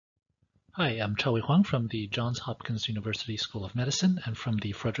Hi, I'm Chao-Wei Hwang from the Johns Hopkins University School of Medicine and from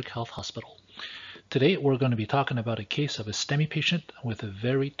the Frederick Health Hospital. Today we're going to be talking about a case of a STEMI patient with a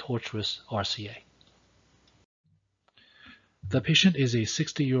very tortuous RCA. The patient is a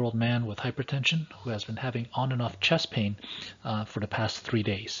 60-year-old man with hypertension who has been having on and off chest pain for the past 3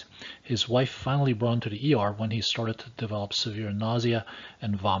 days. His wife finally brought him to the ER when he started to develop severe nausea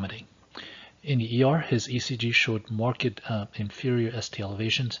and vomiting. In the ER, his ECG showed marked inferior ST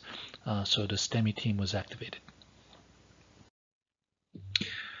elevations, so the STEMI team was activated.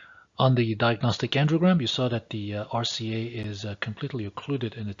 On the diagnostic angiogram, you saw that the RCA is completely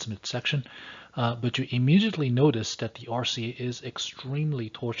occluded in its midsection, but you immediately notice that the RCA is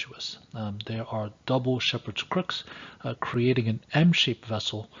extremely tortuous. There are double Shepherd's crooks, creating an M-shaped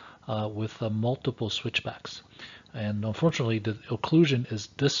vessel with multiple switchbacks. And unfortunately, the occlusion is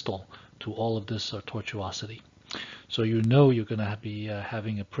distal to all of this tortuosity. So you know you're going to be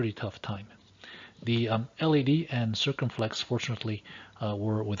having a pretty tough time. The LAD and circumflex, fortunately,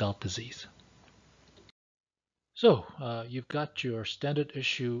 were without disease. So you've got your standard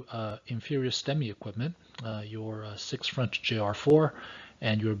issue inferior STEMI equipment, your 6 French JR4,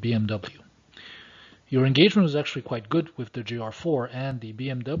 and your BMW. Your engagement was actually quite good with the JR4, and the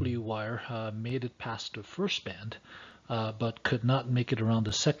BMW wire made it past the first band, but could not make it around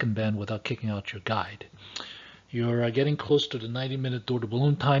the second band without kicking out your guide. You're getting close to the 90-minute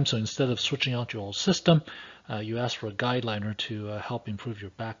door-to-balloon time, so instead of switching out your old system, you ask for a guide liner to help improve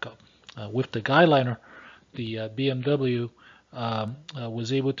your backup. With the guide liner, the BMW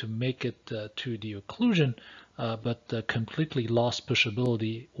was able to make it to the occlusion, but completely lost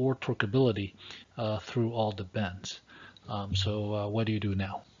pushability or torqueability through all the bends. So what do you do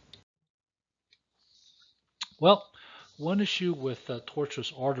now? Well, one issue with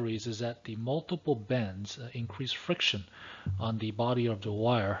tortuous arteries is that the multiple bends increase friction on the body of the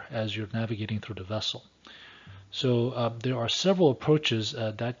wire as you're navigating through the vessel. So there are several approaches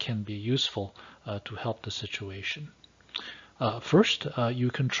that can be useful to help the situation. First, you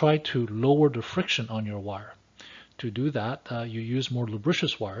can try to lower the friction on your wire. To do that, you use more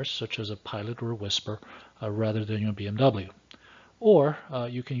lubricious wires, such as a Pilot or a Whisper, rather than your BMW. Or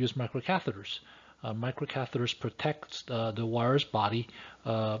you can use microcatheters. Microcatheters protect the wire's body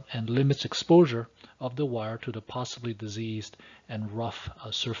and limits exposure of the wire to the possibly diseased and rough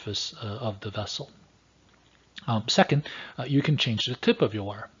surface of the vessel. Second, you can change the tip of your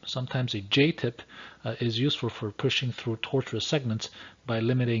wire. Sometimes a J-tip is useful for pushing through tortuous segments by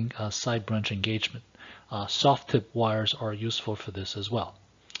limiting side branch engagement. Soft tip wires are useful for this as well.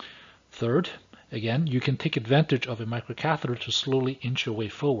 Third, again, you can take advantage of a microcatheter to slowly inch your way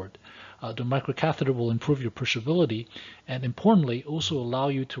forward. The microcatheter will improve your pushability and, importantly, also allow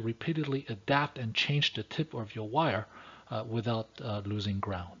you to repeatedly adapt and change the tip of your wire without losing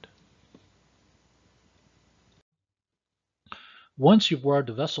ground. Once you've wired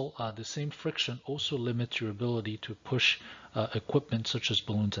the vessel, the same friction also limits your ability to push equipment such as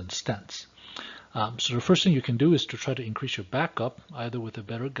balloons and stents. So the first thing you can do is to try to increase your backup, either with a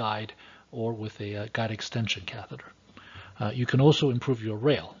better guide or with a guide extension catheter. You can also improve your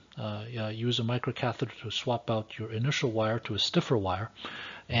rail. Use a microcatheter to swap out your initial wire to a stiffer wire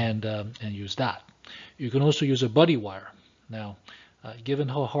and use that. You can also use a buddy wire. Now, given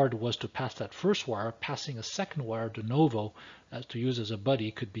how hard it was to pass that first wire, passing a second wire de novo to use as a buddy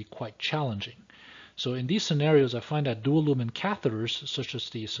could be quite challenging. So in these scenarios, I find that dual lumen catheters, such as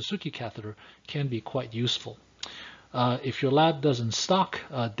the Suzuki catheter, can be quite useful. If your lab doesn't stock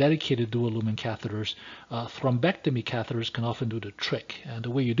dedicated dual lumen catheters, thrombectomy catheters can often do the trick. And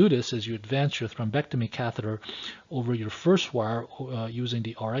the way you do this is you advance your thrombectomy catheter over your first wire using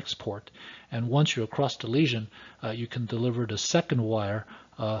the RX port. And once you're across the lesion, you can deliver the second wire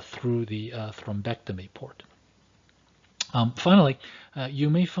through the thrombectomy port. Finally, you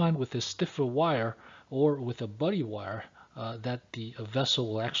may find with a stiffer wire or with a buddy wire that the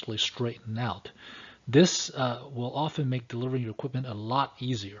vessel will actually straighten out. This will often make delivering your equipment a lot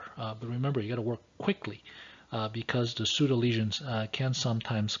easier. But remember, you got to work quickly because the pseudolesions can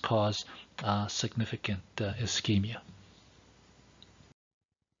sometimes cause significant ischemia.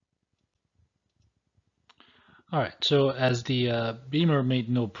 All right, so as the beamer made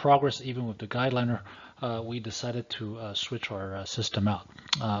no progress even with the guide liner, we decided to switch our system out.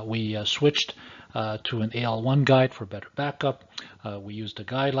 We switched to an AL1 guide for better backup. We used a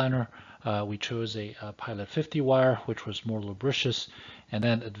guide liner. We chose a Pilot 50 wire, which was more lubricious, and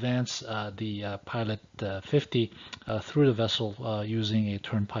then advanced the Pilot 50 through the vessel using a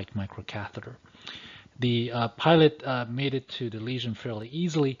turnpike microcatheter. The Pilot made it to the lesion fairly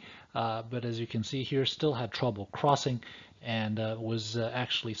easily, but as you can see here, still had trouble crossing, and was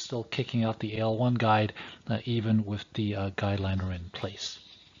actually still kicking out the AL1 guide even with the guideliner in place.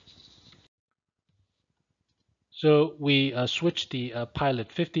 So we switched the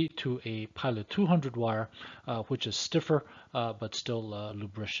Pilot 50 to a Pilot 200 wire, which is stiffer but still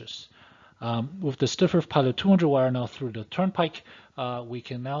lubricious. With the stiffer Pilot 200 wire now through the turnpike, we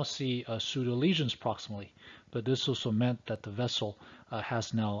can now see pseudo lesions proximally, but this also meant that the vessel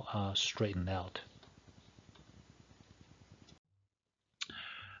has now straightened out.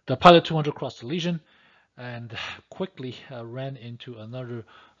 The Pilot 200 crossed the lesion and quickly ran into another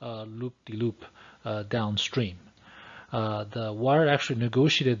loop-de-loop downstream. The wire actually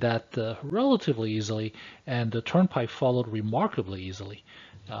negotiated that relatively easily, and the turnpike followed remarkably easily.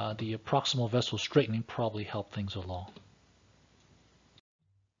 The proximal vessel straightening probably helped things along.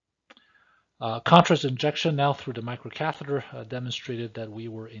 Contrast injection now through the microcatheter demonstrated that we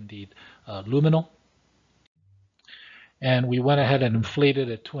were indeed luminal. And we went ahead and inflated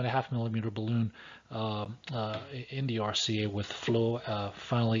a 2.5 millimeter balloon in the RCA with flow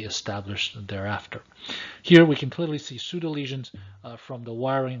finally established thereafter. Here we can clearly see pseudolesions from the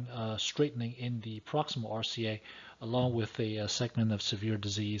wiring straightening in the proximal RCA, along with a segment of severe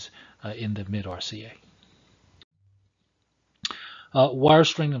disease in the mid RCA. Wire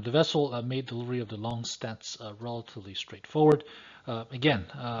straightening of the vessel made delivery of the long stents relatively straightforward. Again,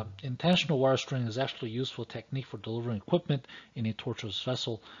 intentional wire straightening is actually a useful technique for delivering equipment in a tortuous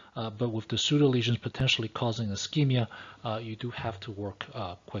vessel, but with the pseudolesions potentially causing ischemia, you do have to work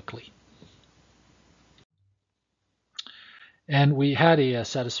quickly. And we had a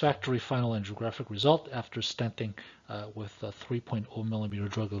satisfactory final angiographic result after stenting with 3.0 millimeter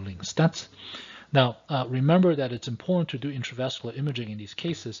drug-eluting stents. Now, remember that it's important to do intravascular imaging in these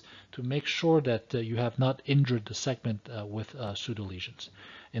cases to make sure that you have not injured the segment with pseudolesions.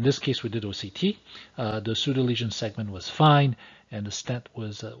 In this case, we did OCT. The pseudolesion segment was fine, and the stent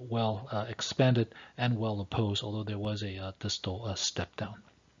was well expanded and well opposed, although there was a distal step down.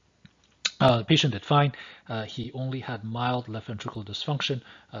 The patient did fine. He only had mild left ventricular dysfunction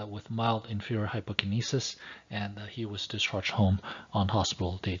with mild inferior hypokinesis, and he was discharged home on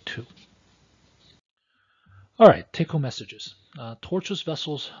hospital day 2. All right, take-home messages. Tortuous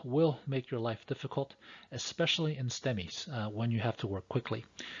vessels will make your life difficult, especially in STEMIs when you have to work quickly.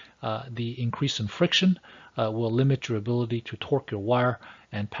 The increase in friction will limit your ability to torque your wire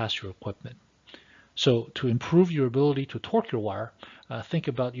and pass your equipment. So to improve your ability to torque your wire, think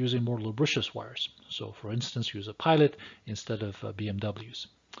about using more lubricious wires. So for instance, use a Pilot instead of BMWs.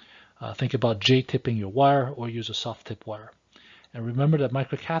 Think about J-tipping your wire or use a soft tip wire. And remember that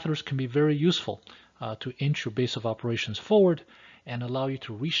microcatheters can be very useful to inch your base of operations forward and allow you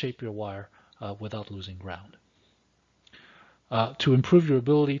to reshape your wire without losing ground. To improve your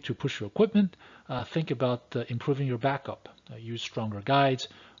ability to push your equipment, think about improving your backup. Use stronger guides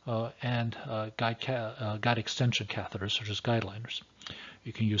and guide extension catheters such as guideliners.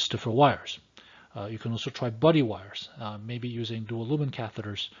 You can use stiffer wires. You can also try buddy wires, maybe using dual lumen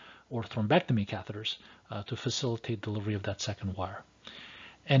catheters or thrombectomy catheters to facilitate delivery of that second wire.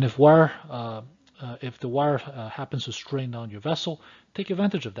 And if the wire happens to strain down your vessel, take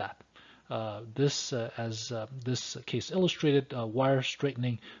advantage of that. As this case illustrated, wire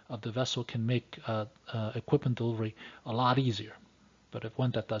straightening of the vessel can make equipment delivery a lot easier. But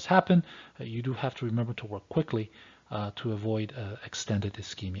when that does happen, you do have to remember to work quickly to avoid extended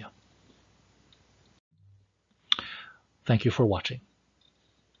ischemia. Thank you for watching.